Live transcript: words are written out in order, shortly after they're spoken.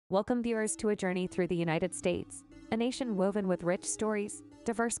Welcome viewers to a journey through the United States, a nation woven with rich stories,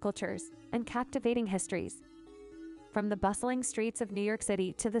 diverse cultures, and captivating histories. From the bustling streets of New York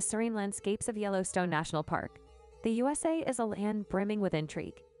City to the serene landscapes of Yellowstone National Park, the USA is a land brimming with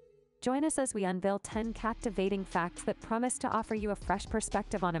intrigue. Join us as we unveil 10 captivating facts that promise to offer you a fresh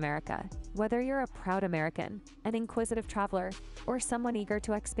perspective on America. Whether you're a proud American, an inquisitive traveler, or someone eager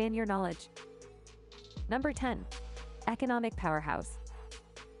to expand your knowledge. Number 10. Economic powerhouse.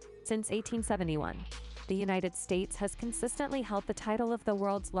 Since 1871, the United States has consistently held the title of the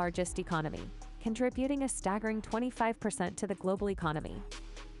world's largest economy, contributing a staggering 25% to the global economy.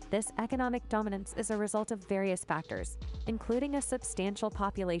 This economic dominance is a result of various factors, including a substantial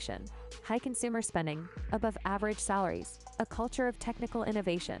population, high consumer spending, above-average salaries, a culture of technical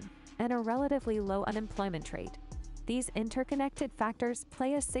innovation, and a relatively low unemployment rate. These interconnected factors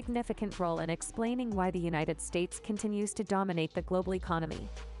play a significant role in explaining why the United States continues to dominate the global economy.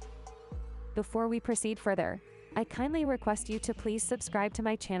 Before we proceed further, I kindly request you to please subscribe to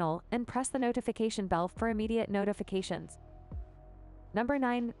my channel and press the notification bell for immediate notifications. Number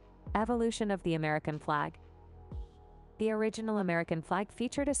 9. Evolution of the American flag. The original American flag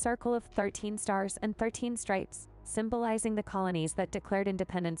featured a circle of 13 stars and 13 stripes, symbolizing the colonies that declared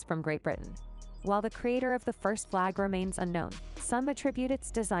independence from Great Britain. While the creator of the first flag remains unknown, some attribute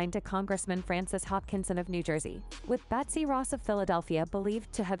its design to Congressman Francis Hopkinson of New Jersey, with Betsy Ross of Philadelphia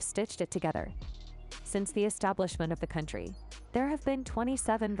believed to have stitched it together. Since the establishment of the country, there have been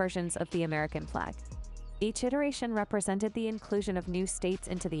 27 versions of the American flag. Each iteration represented the inclusion of new states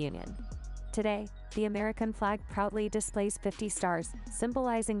into the Union. Today, the American flag proudly displays 50 stars,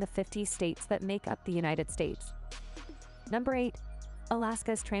 symbolizing the 50 states that make up the United States. Number 8.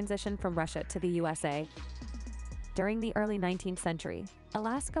 Alaska's transition from Russia to the USA. During the early 19th century,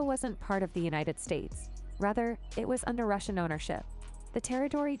 Alaska wasn't part of the United States. Rather, it was under Russian ownership. The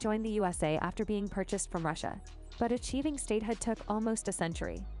territory joined the USA after being purchased from Russia, but achieving statehood took almost a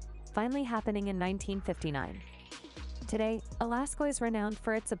century, finally happening in 1959. Today, Alaska is renowned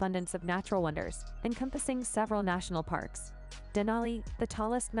for its abundance of natural wonders, encompassing several national parks. Denali, the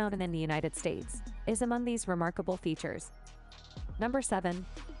tallest mountain in the United States, is among these remarkable features. Number 7.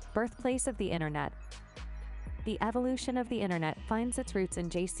 Birthplace of the Internet. The evolution of the Internet finds its roots in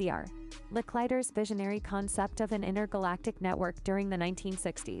J.C.R. Licklider's visionary concept of an intergalactic network during the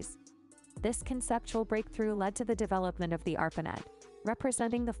 1960s. This conceptual breakthrough led to the development of the ARPANET,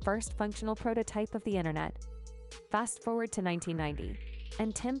 representing the first functional prototype of the Internet. Fast forward to 1990,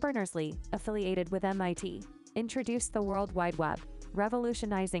 and Tim Berners-Lee, affiliated with MIT, introduced the World Wide Web,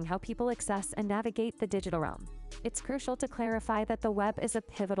 revolutionizing how people access and navigate the digital realm. It's crucial to clarify that the web is a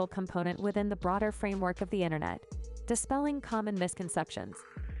pivotal component within the broader framework of the Internet, dispelling common misconceptions.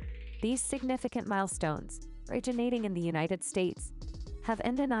 These significant milestones, originating in the United States, have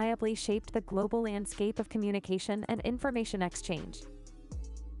undeniably shaped the global landscape of communication and information exchange.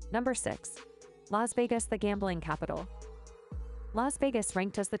 Number 6. Las Vegas, the gambling capital. Las Vegas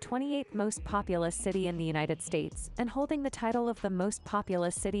ranked as the 28th most populous city in the United States and holding the title of the most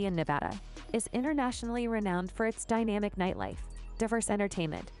populous city in Nevada, is internationally renowned for its dynamic nightlife, diverse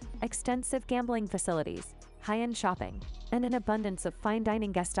entertainment, extensive gambling facilities, high-end shopping, and an abundance of fine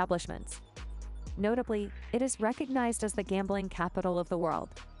dining establishments. Notably, it is recognized as the gambling capital of the world,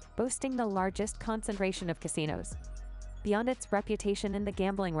 boasting the largest concentration of casinos. Beyond its reputation in the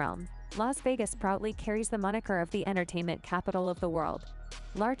gambling realm, Las Vegas proudly carries the moniker of the entertainment capital of the world,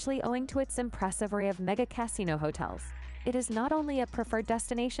 largely owing to its impressive array of mega casino hotels. It is not only a preferred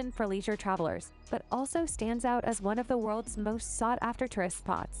destination for leisure travelers, but also stands out as one of the world's most sought-after tourist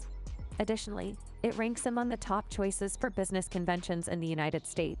spots. Additionally, it ranks among the top choices for business conventions in the United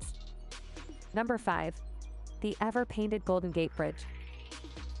States. Number 5. The ever-painted Golden Gate Bridge.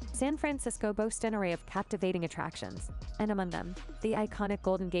 San Francisco boasts an array of captivating attractions, and among them, the iconic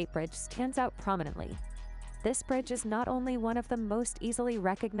Golden Gate Bridge stands out prominently. This bridge is not only one of the most easily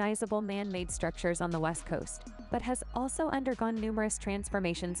recognizable man-made structures on the West Coast, but has also undergone numerous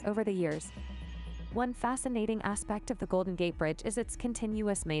transformations over the years. One fascinating aspect of the Golden Gate Bridge is its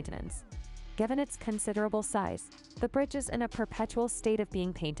continuous maintenance. Given its considerable size, the bridge is in a perpetual state of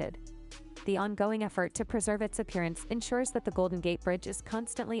being painted. The ongoing effort to preserve its appearance ensures that the Golden Gate Bridge is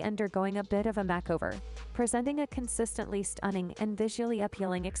constantly undergoing a bit of a makeover, presenting a consistently stunning and visually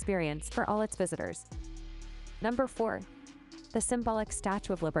appealing experience for all its visitors. Number 4. The symbolic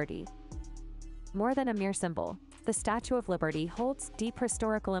Statue of Liberty. More than a mere symbol, the Statue of Liberty holds deep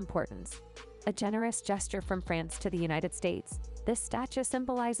historical importance. A generous gesture from France to the United States, this statue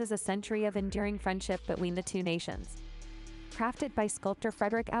symbolizes a century of enduring friendship between the two nations. Crafted by sculptor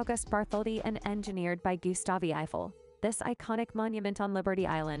Frederick August Bartholdi and engineered by Gustave Eiffel, This iconic monument on Liberty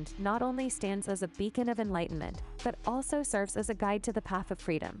Island not only stands as a beacon of enlightenment, but also serves as a guide to the path of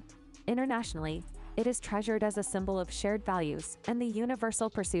freedom. Internationally, it is treasured as a symbol of shared values and the universal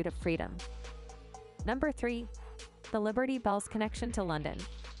pursuit of freedom. Number 3. The Liberty Bell's connection to London.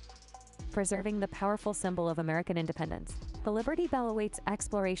 Preserving the powerful symbol of American independence, the Liberty Bell awaits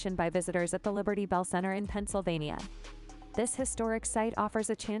exploration by visitors at the Liberty Bell Center in Pennsylvania. This historic site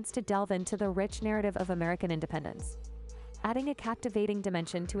offers a chance to delve into the rich narrative of American independence. Adding a captivating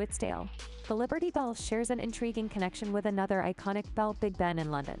dimension to its tale, the Liberty Bell shares an intriguing connection with another iconic bell, Big Ben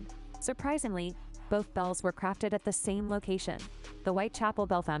in London. Surprisingly, both bells were crafted at the same location, the Whitechapel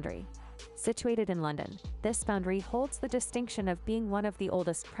Bell Foundry. Situated in London, this foundry holds the distinction of being one of the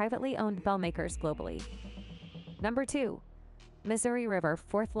oldest privately owned bell makers globally. Number 2. Missouri River,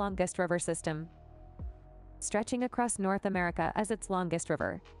 fourth longest river system. Stretching across North America as its longest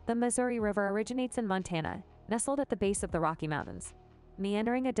river, the Missouri River originates in Montana, nestled at the base of the Rocky Mountains.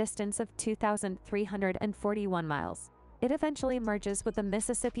 Meandering a distance of 2,341 miles, it eventually merges with the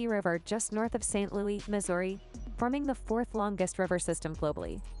Mississippi River just north of St. Louis, Missouri, forming the fourth longest river system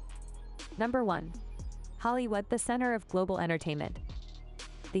globally. Number 1. Hollywood, the center of global entertainment.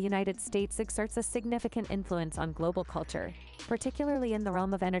 The United States exerts a significant influence on global culture, particularly in the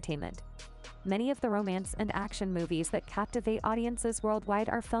realm of entertainment. Many of the romance and action movies that captivate audiences worldwide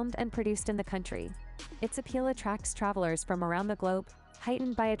are filmed and produced in the country. Its appeal attracts travelers from around the globe,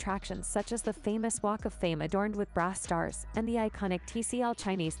 heightened by attractions such as the famous Walk of Fame adorned with brass stars and the iconic TCL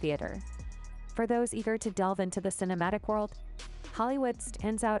Chinese Theater. For those eager to delve into the cinematic world, Hollywood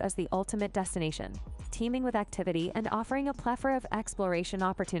stands out as the ultimate destination, teeming with activity and offering a plethora of exploration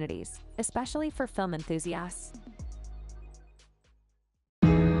opportunities, especially for film enthusiasts.